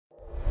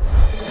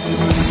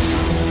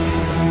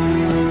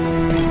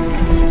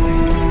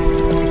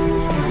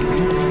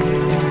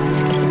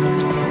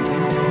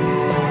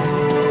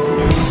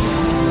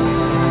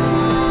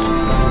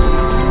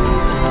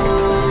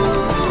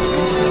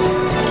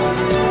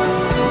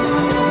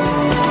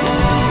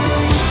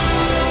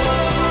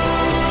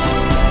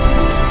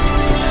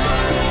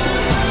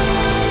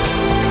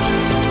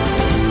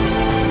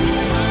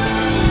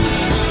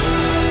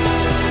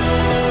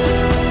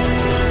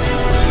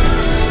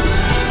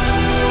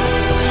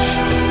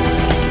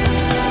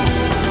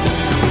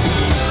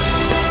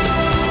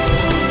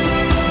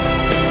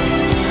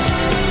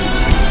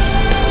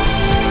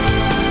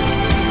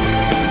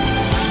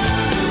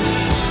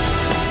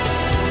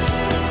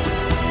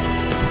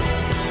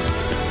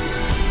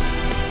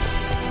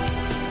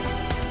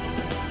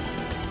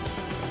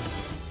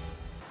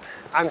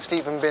I'm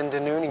Stephen Ben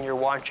Danoon, and you're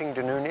watching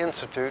Danoon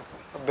Institute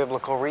of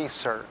Biblical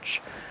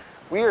Research.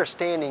 We are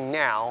standing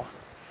now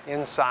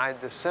inside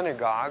the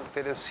synagogue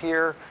that is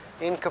here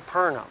in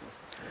Capernaum.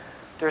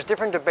 There's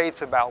different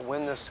debates about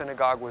when this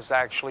synagogue was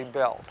actually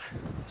built.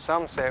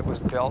 Some say it was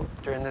built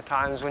during the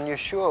times when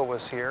Yeshua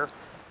was here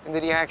and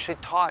that he actually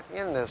taught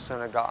in this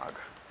synagogue.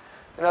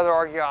 And other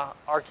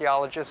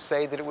archaeologists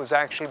say that it was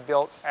actually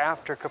built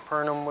after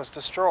Capernaum was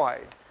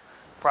destroyed,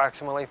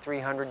 approximately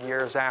 300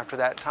 years after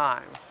that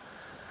time.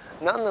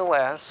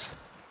 Nonetheless,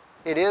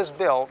 it is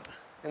built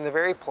in the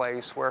very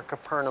place where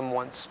Capernaum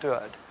once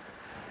stood.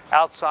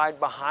 Outside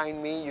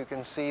behind me, you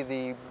can see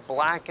the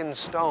blackened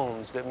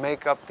stones that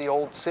make up the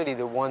old city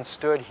that once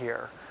stood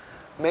here,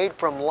 made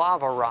from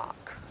lava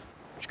rock,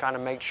 which kind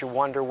of makes you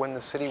wonder when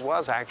the city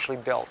was actually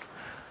built,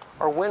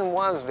 or when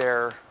was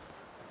there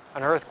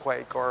an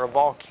earthquake or a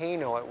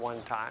volcano at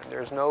one time.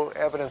 There's no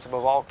evidence of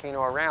a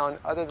volcano around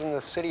other than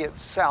the city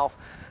itself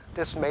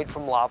that's made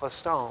from lava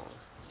stone.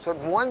 So at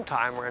one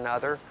time or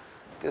another,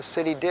 this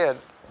city did,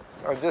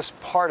 or this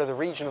part of the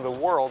region of the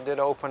world did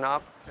open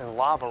up and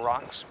lava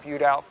rock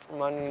spewed out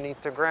from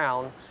underneath the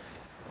ground,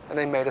 and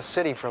they made a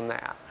city from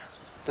that.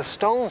 The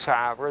stones,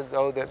 however,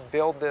 though, that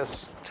build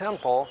this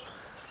temple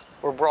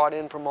were brought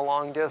in from a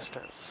long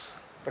distance,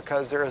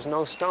 because there is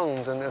no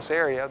stones in this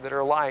area that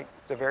are like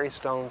the very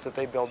stones that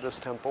they build this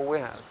temple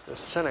with, this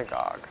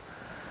synagogue.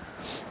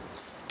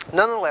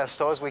 Nonetheless,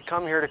 though, as we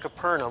come here to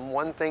Capernaum,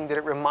 one thing that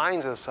it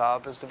reminds us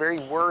of is the very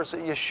words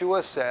that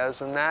Yeshua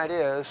says, and that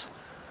is,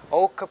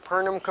 "O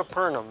Capernaum,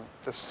 Capernaum,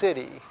 the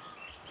city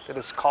that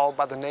is called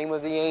by the name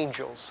of the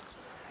angels,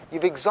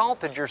 you've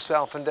exalted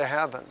yourself into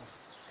heaven.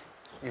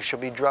 You shall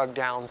be dragged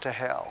down to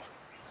hell."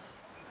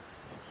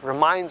 It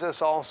reminds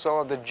us also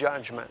of the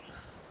judgment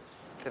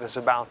that is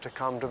about to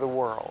come to the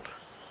world.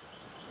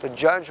 The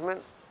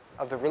judgment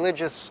of the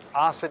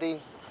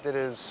religiosity that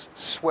has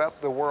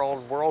swept the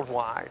world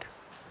worldwide.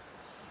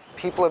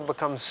 People have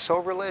become so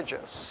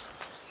religious,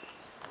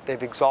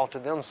 they've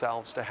exalted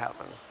themselves to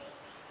heaven.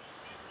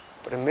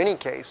 But in many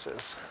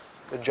cases,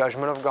 the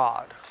judgment of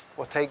God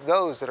will take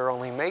those that are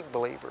only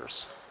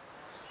make-believers,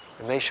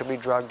 and they shall be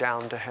dragged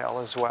down to hell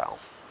as well.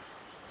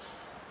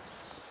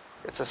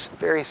 It's a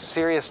very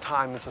serious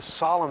time. It's a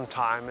solemn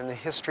time in the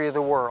history of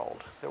the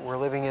world that we're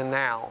living in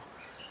now.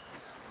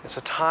 It's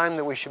a time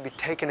that we should be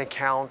taking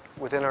account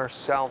within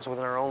ourselves,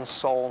 within our own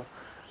soul,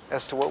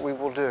 as to what we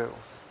will do.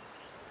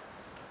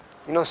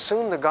 You know,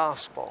 soon the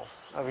gospel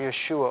of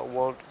Yeshua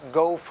will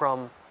go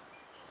from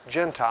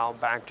Gentile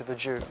back to the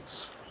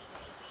Jews.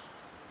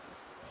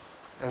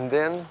 And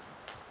then,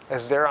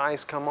 as their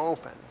eyes come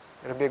open,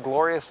 it'll be a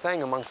glorious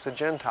thing amongst the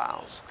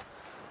Gentiles,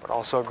 but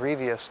also a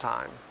grievous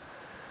time.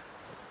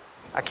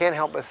 I can't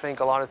help but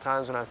think a lot of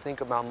times when I think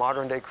about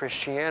modern day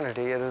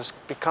Christianity, it has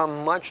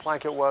become much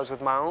like it was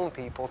with my own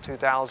people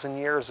 2,000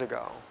 years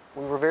ago.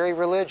 We were very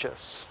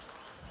religious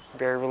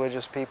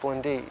people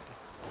indeed.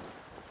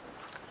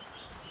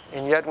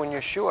 And yet when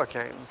Yeshua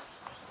came,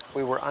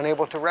 we were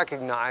unable to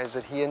recognize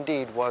that he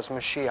indeed was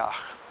Mashiach.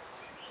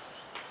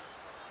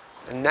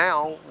 And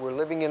now we're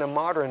living in a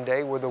modern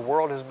day where the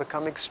world has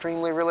become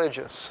extremely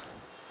religious.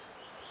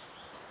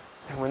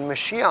 And when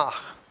Mashiach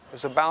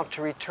is about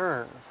to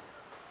return,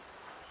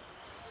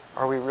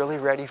 are we really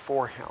ready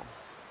for him?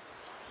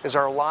 Is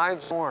our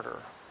lives in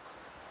order?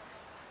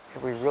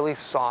 Have we really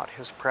sought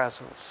his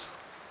presence?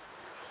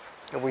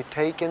 Have we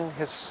taken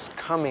his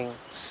coming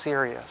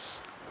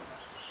serious?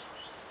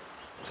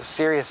 It's a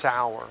serious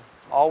hour.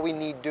 All we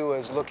need to do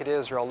is look at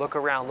Israel, look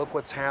around, look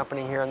what's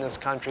happening here in this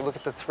country, look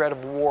at the threat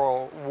of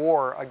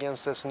war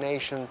against this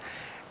nation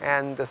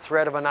and the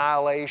threat of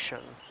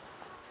annihilation.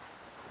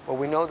 Well,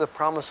 we know the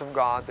promise of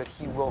God that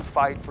he will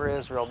fight for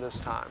Israel this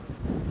time.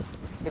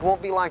 It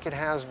won't be like it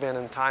has been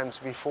in times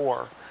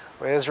before,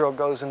 where Israel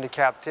goes into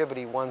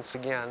captivity once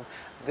again.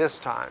 This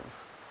time,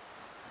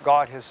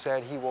 God has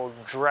said he will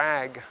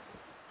drag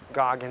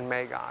Gog and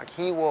Magog.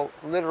 He will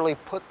literally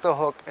put the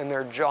hook in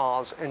their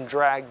jaws and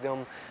drag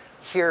them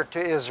here to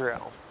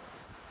Israel.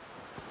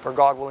 For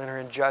God will enter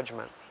in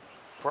judgment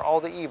for all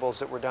the evils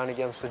that were done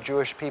against the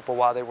Jewish people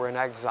while they were in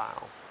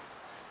exile.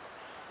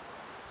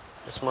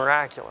 It's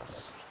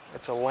miraculous.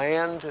 It's a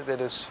land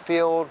that is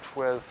filled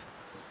with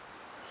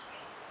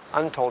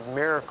untold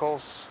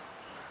miracles,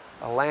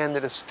 a land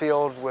that is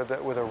filled with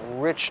a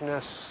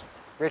richness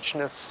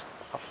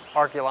of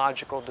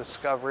archaeological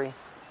discovery.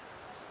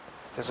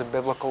 Is a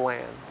biblical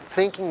land.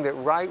 Thinking that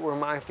right where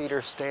my feet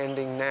are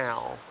standing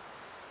now,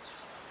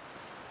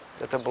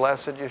 that the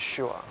blessed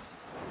Yeshua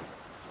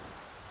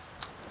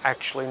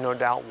actually no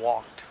doubt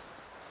walked.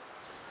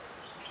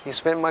 He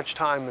spent much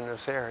time in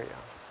this area,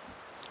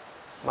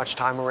 much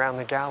time around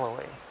the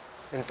Galilee.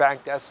 In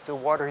fact, that's the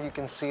water you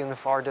can see in the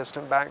far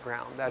distant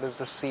background. That is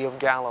the Sea of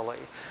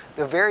Galilee.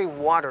 The very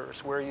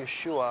waters where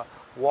Yeshua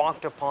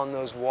walked upon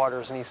those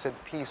waters and he said,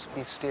 "Peace,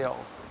 be still."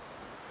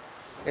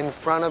 In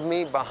front of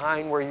me,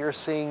 behind where you're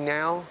seeing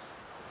now,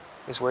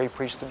 is where he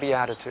preached the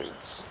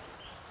Beatitudes.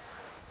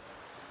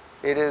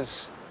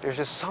 There's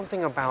just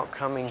something about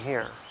coming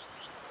here.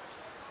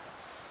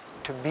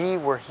 To be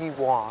where he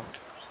walked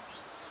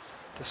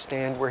to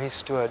stand where he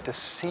stood, to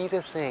see the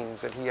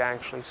things that he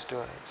actually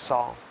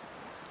saw.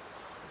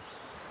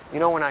 You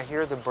know, when I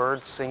hear the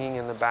birds singing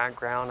in the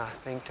background, I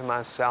think to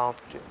myself,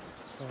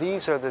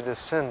 these are the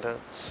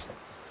descendants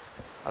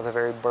of the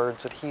very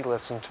birds that he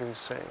listened to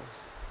sing.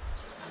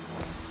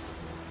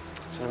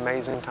 It's an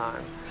amazing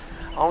time.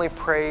 I only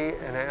pray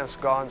and ask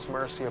God's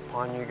mercy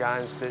upon you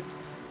guys that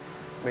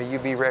may you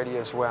be ready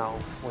as well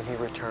when he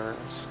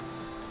returns.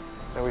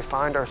 May we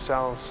find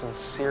ourselves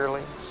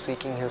sincerely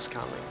seeking his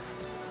coming.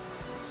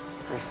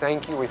 We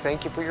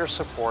thank you for your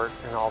support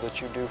and all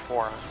that you do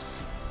for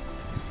us.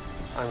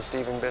 I'm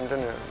Stephen Ben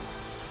Danoon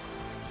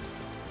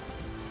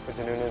with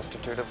Danoon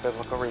Institute of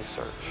Biblical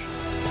Research.